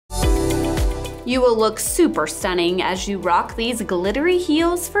You will look super stunning as you rock these glittery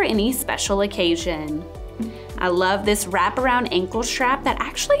heels for any special occasion. I love this wraparound ankle strap that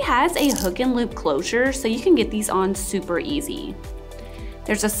actually has a hook and loop closure, so you can get these on super easy.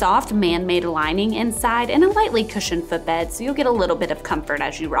 There's a soft man-made lining inside and a lightly cushioned footbed, so you'll get a little bit of comfort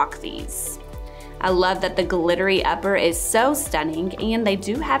as you rock these. I love that the glittery upper is so stunning, and they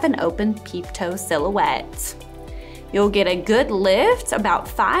do have an open peep-toe silhouette. You'll get a good lift, about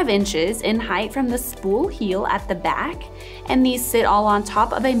 5 inches in height from the spool heel at the back, and these sit all on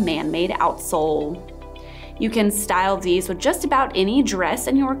top of a man-made outsole. You can style these with just about any dress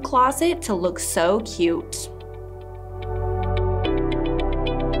in your closet to look so cute.